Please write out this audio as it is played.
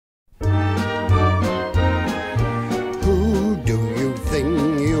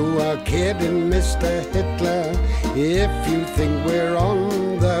Mr. Hitler, if you think we're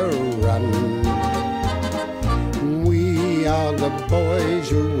on the run. We are the boys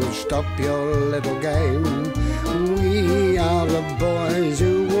who will stop your little game. We are the boys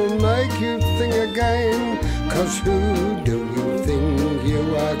who will make you think again. 'Cause who do you think you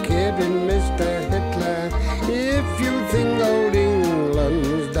are kidding, Mr. Hitler, if you think old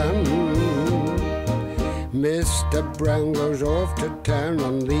England's done? Mr. Brown goes off to town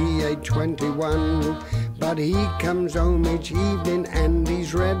on the A21, but he comes home each evening and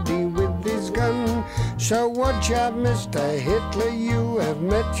he's ready with his gun. So watch out, Mr. Hitler, you have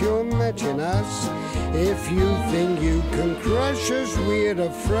met your match in us. If you think you can crush us, we're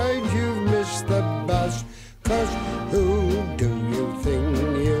afraid you've missed the bus. 'Cause who do you think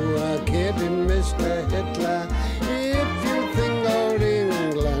you are kidding, Mr. Hitler, if you think old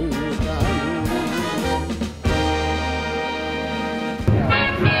England's done?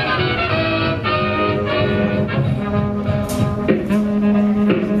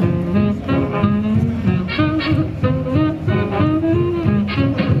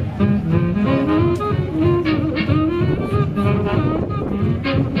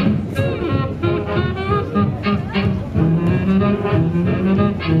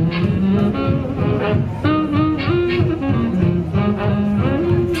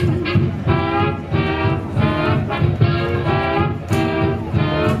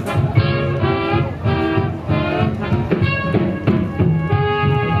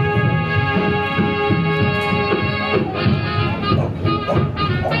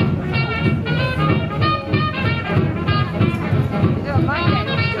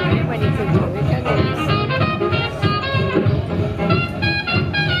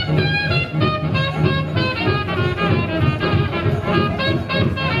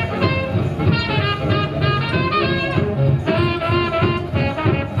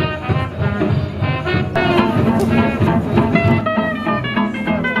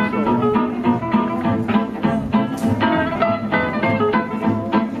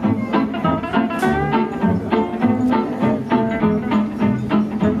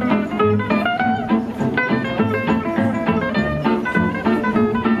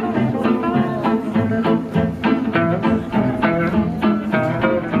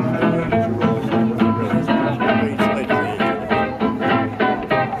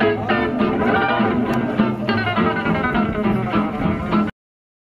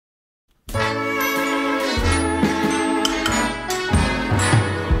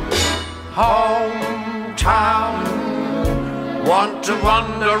 Hometown, want to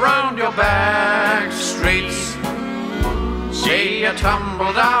wander round your back streets, see you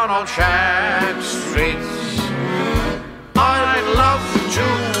tumble down on shack streets. I'd love to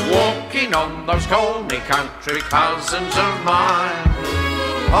walking on those coldy country cousins of mine.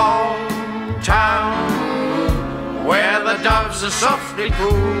 Hometown, where the doves are softly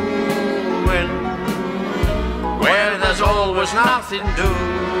cooing, where there's always nothing doing.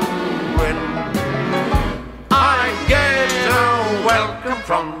 I get a welcome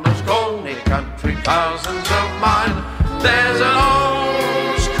from those coldy country cousins of mine. There's an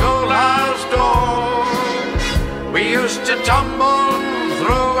old schoolhouse door we used to tumble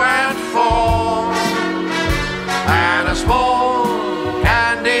through at 4, and a small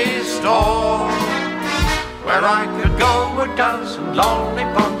candy store where I could go a dozen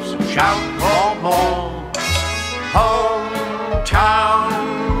lollipops and shout for more. Hometown,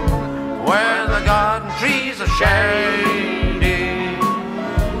 where the garden trees are shady,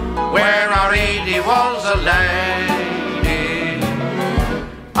 where our Edie was a lady.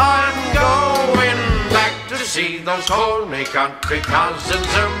 I'm going back to see those homely country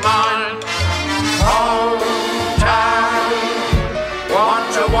cousins of mine. Hometown, want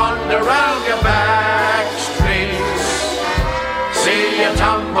to wander round your back streets, see you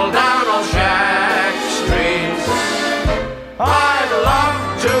tumble down on shack streets. I'd love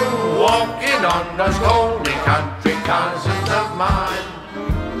to walk in on those coldy country cousins of mine.